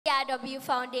KIW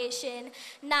Foundation.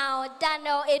 Now,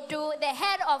 Daniel Edu, the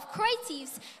head of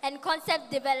Creatives and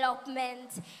Concept Development,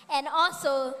 and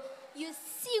also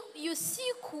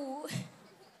Yusuke.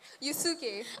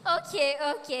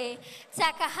 Okay.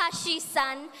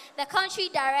 Takahashi-san, the country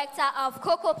director of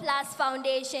Coco Plus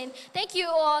Foundation. Thank you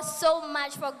all so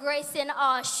much for gracing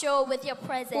our show with your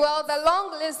presence. Well, the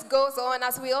long list goes on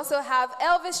as we also have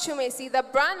Elvis Chumesi, the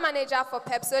brand manager for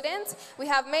Pepsodent. We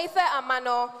have Mayfair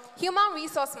Amano, human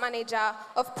resource manager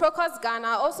of Procos Ghana,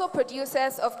 also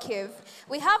producers of Kiv.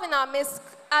 We have in our midst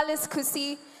Alice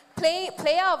Kusi,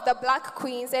 player of the Black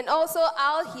Queens, and also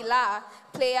Al Hilal,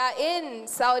 player in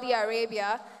Saudi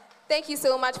Arabia. Thank you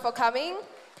so much for coming.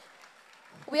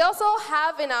 We also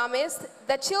have in our midst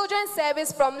the children's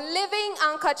service from Living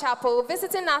Anchor Chapel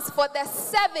visiting us for the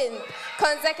 7th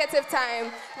consecutive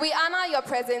time. We honor your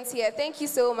presence here. Thank you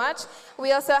so much.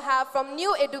 We also have from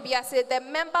New Edubiase, the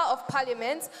Member of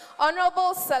Parliament,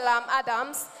 Honorable Salam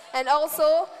Adams, and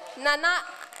also Nana,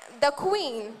 the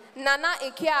Queen, Nana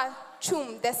Ikia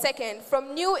Chum II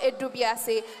from New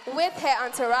Edubiase with her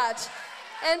entourage.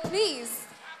 And please,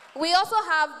 we also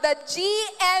have the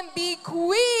GMB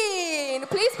Queen.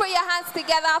 Please put your hands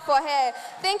together for her.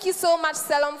 Thank you so much,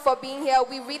 Selim, for being here.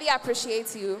 We really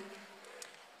appreciate you.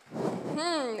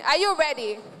 Are you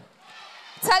ready?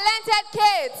 Talented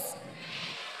kids,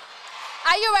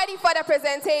 are you ready for the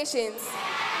presentations?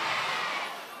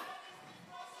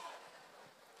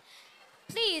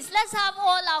 Please, let's have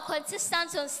all our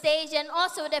contestants on stage and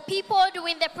also the people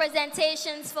doing the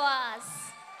presentations for us.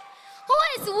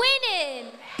 Who is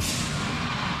winning?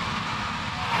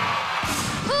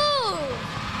 Who?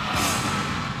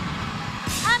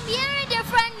 I'm hearing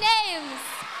different names.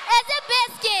 Is it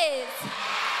Biskit?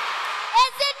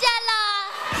 Is it Jella?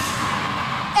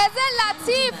 Is it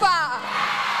Latifa?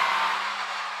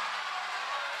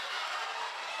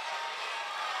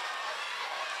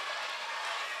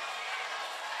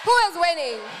 Who is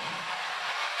winning?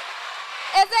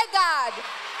 Is it God?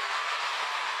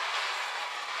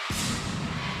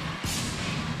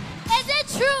 Is it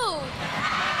true?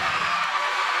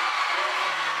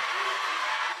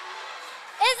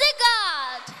 Is it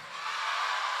God?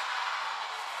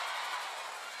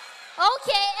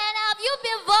 Okay, and have you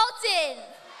been voting?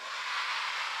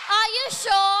 Are you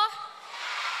sure?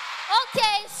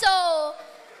 Okay, so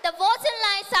the voting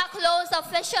lines are closed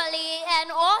officially,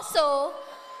 and also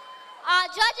our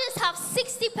judges have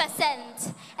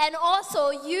 60%, and also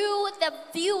you, the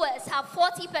viewers, have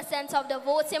 40% of the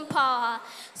voting power.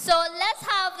 So let's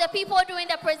have the people doing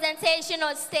the presentation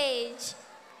on stage.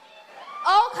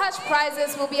 All cash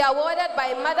prizes will be awarded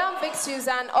by Madam Vic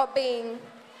Suzanne Obeng.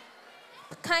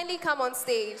 Kindly come on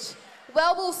stage.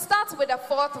 Well, we'll start with the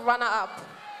 4th runner-up.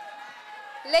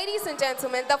 Ladies and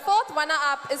gentlemen, the 4th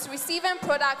runner-up is receiving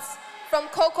products from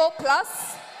Coco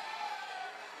Plus.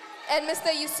 And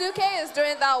Mr. Yusuke is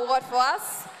doing the award for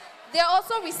us. They're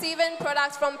also receiving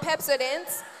products from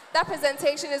Pepsodent. That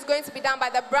presentation is going to be done by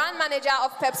the brand manager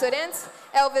of Pepsodent,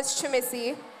 Elvis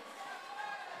Chumesi.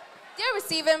 They're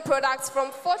receiving products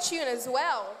from Fortune as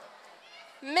well.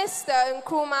 Mr.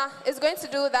 Nkrumah is going to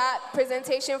do that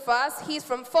presentation for us. He's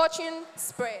from Fortune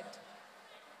Spread.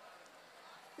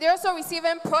 They're also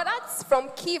receiving products from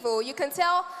Kivo. You can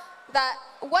tell that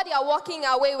what you're walking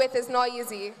away with is not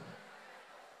easy.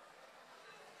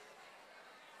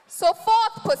 So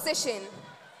 4th position,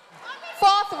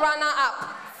 4th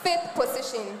runner-up, 5th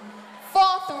position,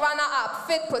 4th runner-up,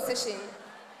 5th position.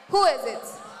 Who is it?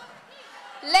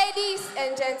 Ladies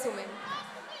and gentlemen,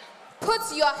 put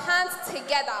your hands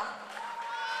together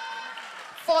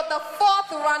for the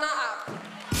 4th runner-up.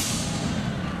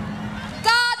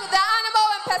 God, the animal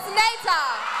impersonator.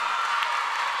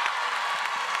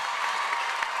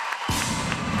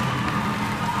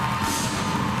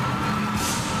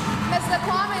 Mr.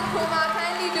 Kwame Nkrumah,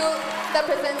 kindly do the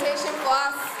presentation for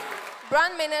us.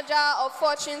 Brand manager of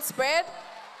Fortune Spread.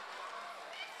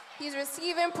 He's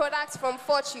receiving products from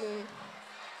Fortune.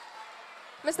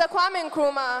 Mr. Kwame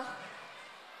Nkrumah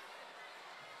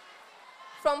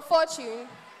from Fortune,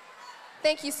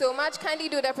 thank you so much. Kindly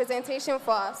do the presentation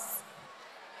for us.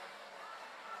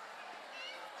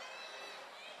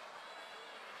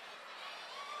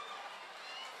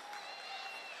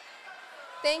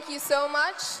 Thank you so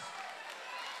much.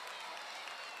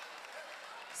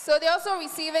 So they're also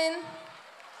receiving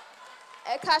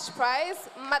a cash prize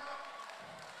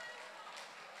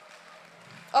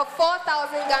of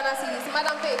 4,000 Ghana cedis.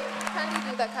 Madam Vic, kindly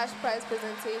do the cash prize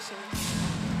presentation.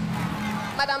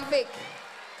 Madam Vic,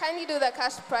 kindly do the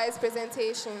cash prize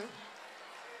presentation.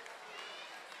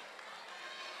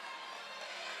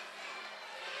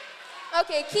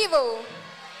 Okay, Kivo.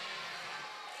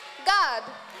 Gad,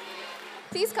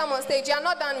 please come on stage. You are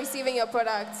not done receiving your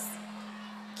products.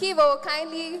 Kivo,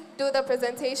 kindly do the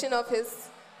presentation of his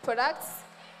products.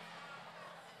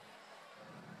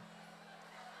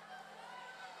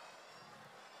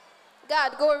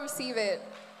 Gad, go receive it.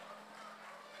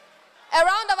 A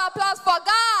round of applause for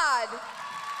God.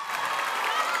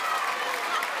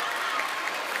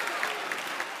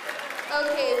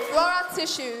 Okay, Flora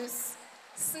Tissues.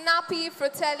 Snappy,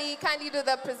 Fratelli, kindly do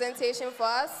the presentation for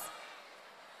us.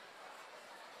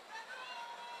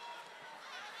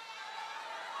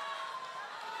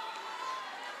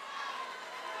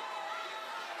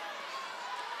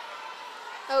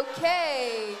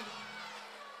 Okay.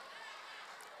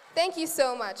 Thank you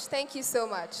so much. Thank you so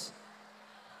much.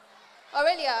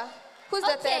 Aurelia, who's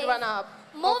the third runner-up?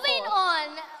 Moving on,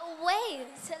 wait,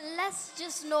 let's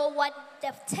just know what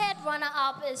the third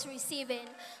runner-up is receiving.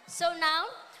 So now,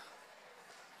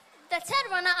 the third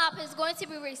runner-up is going to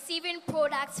be receiving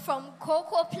products from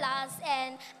Coco Plus,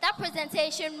 and that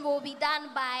presentation will be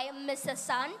done by Mr.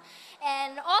 Sun.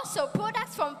 And also,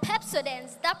 products from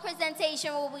Pepsodent, that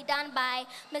presentation will be done by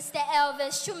Mr.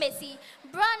 Elvis Shumesi,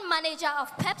 brand manager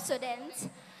of Pepsodent.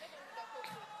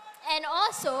 And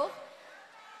also,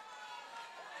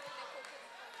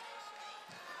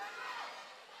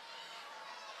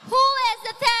 who is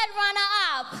the third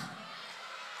runner-up?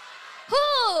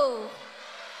 Who?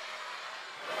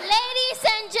 Ladies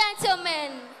and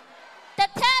gentlemen, the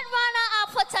third runner-up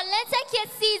for Talented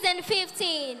Kids Season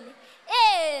 15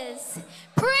 is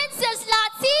Princess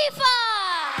Latifah.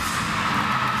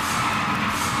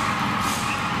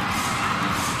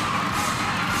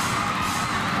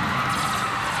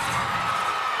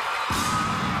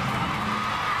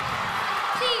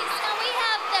 Please, can we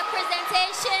have the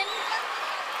presentation?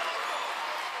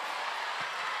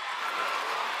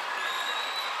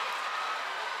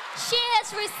 She is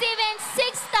receiving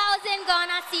 6,000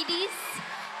 Ghana cedis.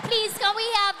 Please, can we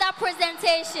have that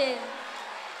presentation?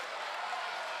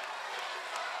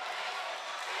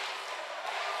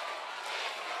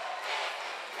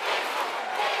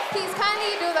 Please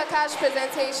kindly do the cash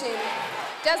presentation.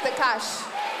 Just the cash.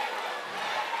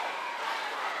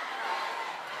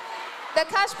 The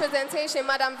cash presentation,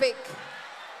 Madam Vic.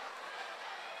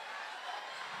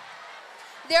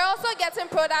 They're also getting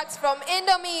products from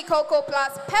Indomie, Coco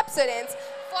Plus, Pepsodent,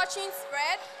 Fortune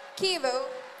Spread, Kivo,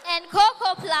 and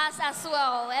Coco Plus as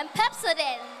well, and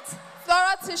Pepsodent.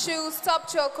 Flora Tissues, Top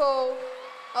Choco,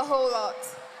 a whole lot.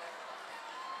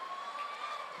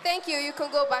 Thank you. You can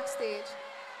go backstage.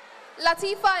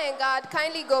 Latifah and God,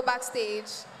 kindly go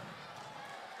backstage.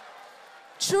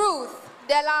 Truth,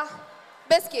 Della,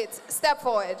 Biskit, step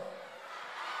forward.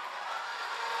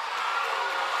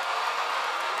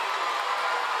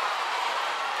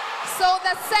 So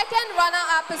the second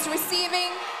runner-up is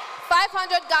receiving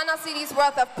 500 Ghana cedis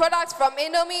worth of products from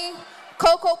Indomie,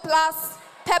 Coco Plus,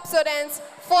 Pepsodent,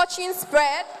 Fortune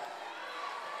Spread,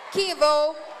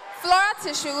 Kivo, Flora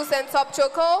Tissues and Top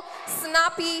Choco,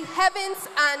 Snappy, Heavens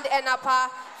and Enapa,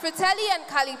 Fratelli and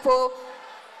Calipo,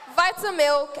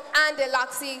 Vitamilk and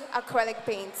Deluxe acrylic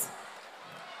paint.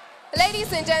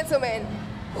 Ladies and gentlemen,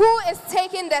 who is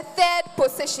taking the third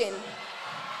position?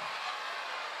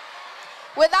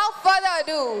 Without further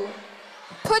ado,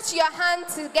 put your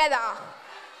hands together.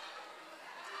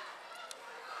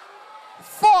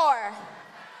 4.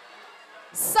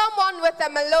 Someone with a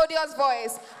melodious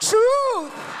voice.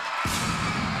 Truth.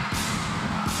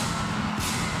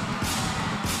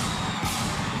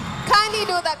 Kindly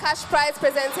do the cash prize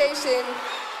presentation.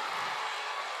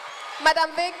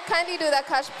 Madam Vic, kindly do the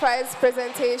cash prize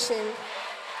presentation.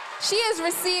 She is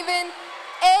receiving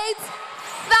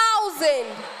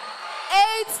 8,000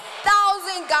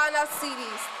 Ghana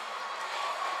cedis.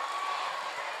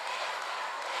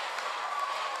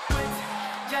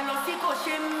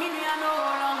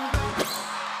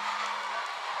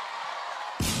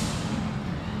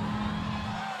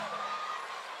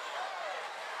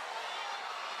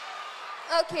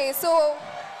 Okay, so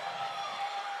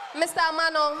Mr.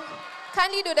 Amano,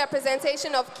 kindly do the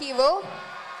presentation of Kivo.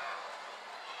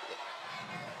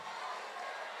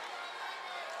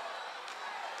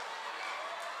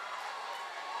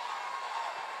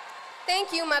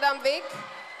 Thank you, Madam Vic.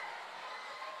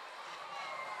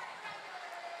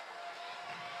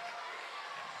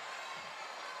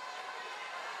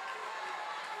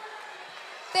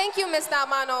 Thank you, Mr.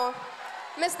 Amano.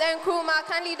 Mr. Nkrumah,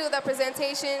 kindly do the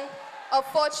presentation of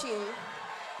Fortune.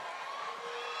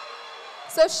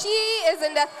 So she is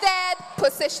in the third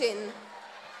position.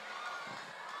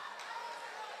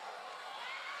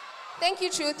 Thank you,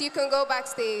 Truth. You can go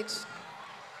backstage.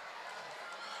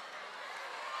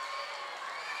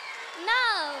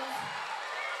 Now,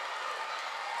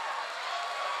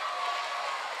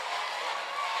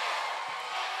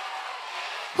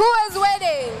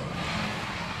 again.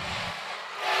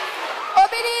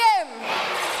 Obiniem.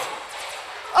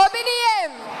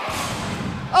 Obiniem.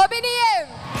 Obiniem.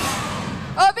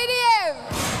 Obiniem.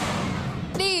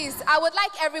 Please, I would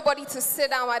like everybody to sit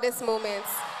down at this moment.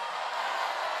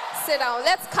 Sit down.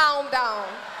 Let's calm down.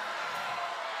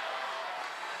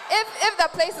 If the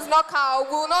place is not calm,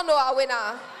 we will not know our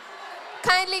winner.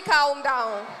 Kindly calm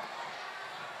down.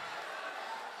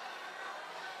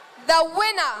 The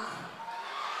winner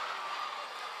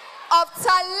of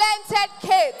Talented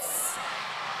Kids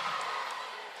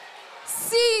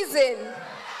Season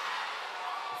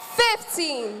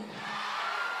 15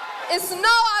 is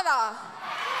no other.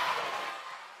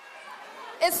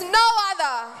 It's no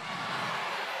other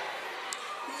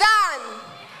than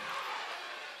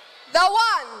the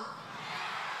one,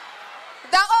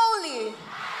 the only,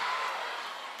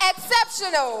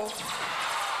 exceptional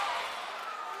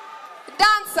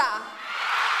dancer,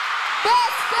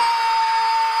 Biskit!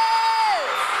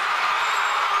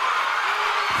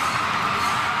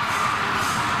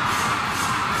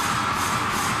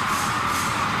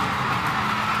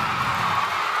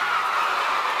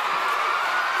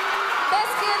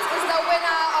 Biskit is the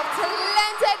winner of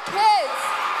Talented Kids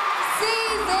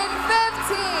Season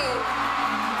 15.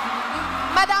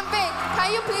 Madam Vic, can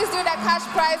you please do the cash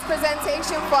prize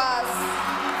presentation for us?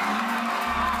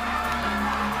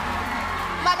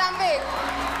 Madam Vic.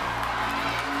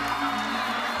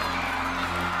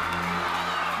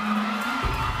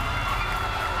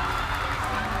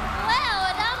 Well,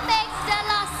 that makes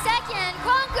Stella second.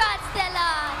 Congrats,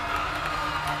 Stella.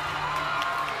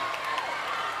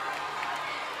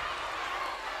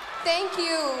 Thank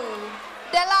you.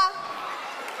 Della.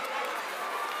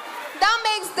 That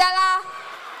makes Della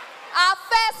our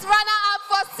first runner-up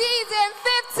for season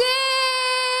 15.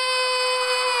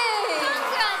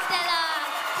 Congrats, Stella.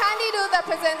 Can you do the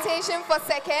presentation for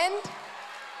second?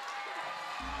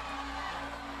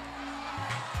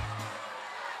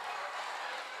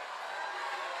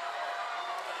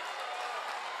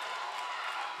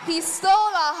 He stole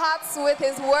our hearts with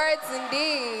his words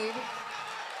indeed.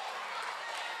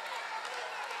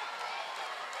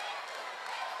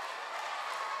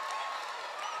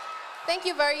 Thank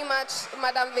you very much,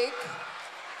 Madam Vic.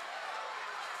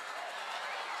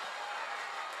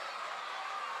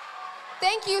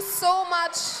 Thank you so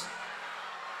much.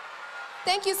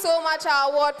 Thank you so much, our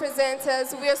award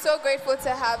presenters. We are so grateful to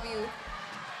have you.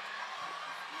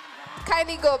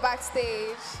 Kindly go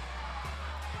backstage.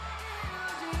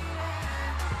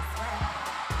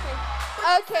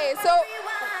 Okay, so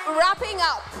wrapping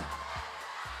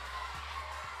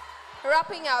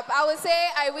up, I would say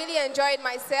I really enjoyed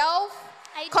myself.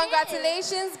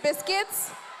 Congratulations,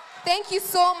 Biskits. Thank you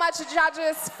so much,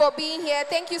 judges, for being here.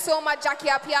 Thank you so much, Jackie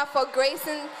Apia, for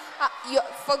gracing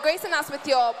us with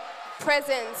your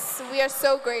presence. We are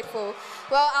so grateful.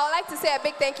 Well, I would like to say a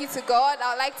big thank you to God.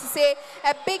 I would like to say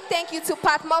a big thank you to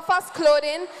Pat Moffa's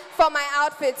Clothing for my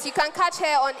outfits. You can catch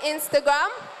her on Instagram.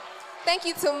 Thank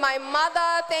you to my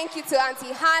mother. Thank you to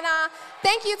Auntie Hannah.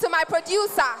 Thank you to my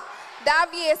producer,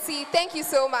 Daviesi. Thank you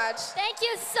so much. Thank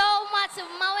you so much to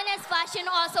Marvelous Fashion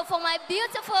also for my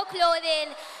beautiful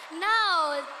clothing.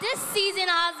 Now, this season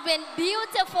has been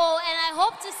beautiful and I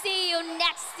hope to see you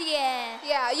next year.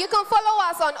 Yeah, you can follow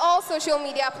us on all social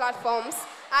media platforms.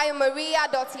 I am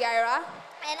Maria.Tiara.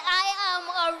 And I am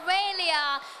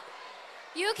Aurelia.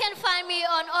 You can find me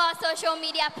on all social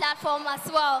media platforms as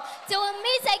well. Till we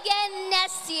meet again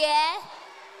next year.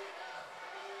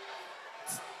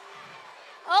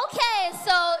 Okay,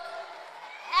 so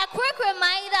a quick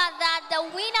reminder that the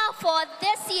winner for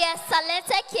this year's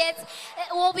Talented Kids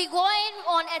will be going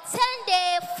on a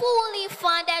 10-day fully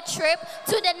funded trip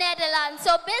to the Netherlands.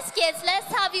 So Biskits,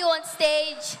 let's have you on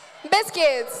stage.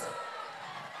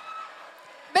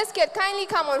 Biskit, kindly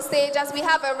come on stage as we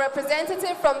have a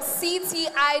representative from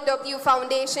CTIW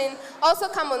Foundation. Also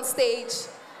come on stage.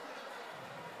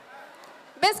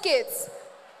 Biskits,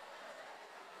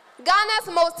 Ghana's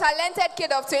most talented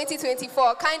kid of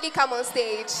 2024, kindly come on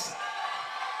stage.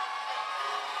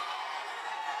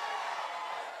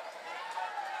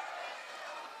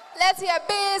 Let's hear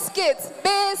Biskits,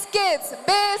 Biskits,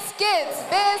 Biskits,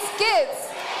 Biskits.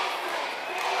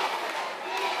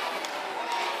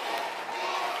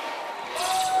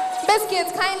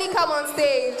 Biskits, kindly come on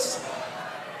stage.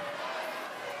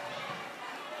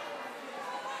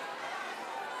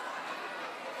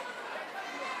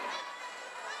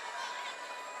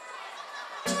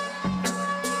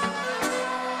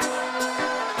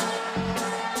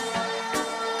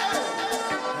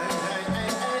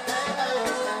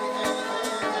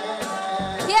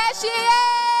 Here she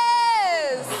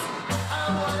is.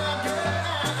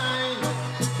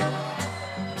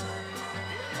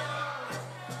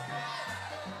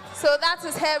 So that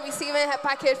is her receiving her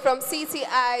package from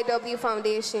CTIW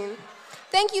Foundation.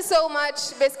 Thank you so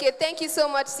much, Biskit. Thank you so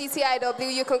much,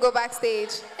 CTIW. You can go backstage.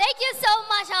 Thank you so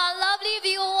much, our lovely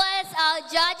viewers, our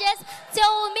judges. Till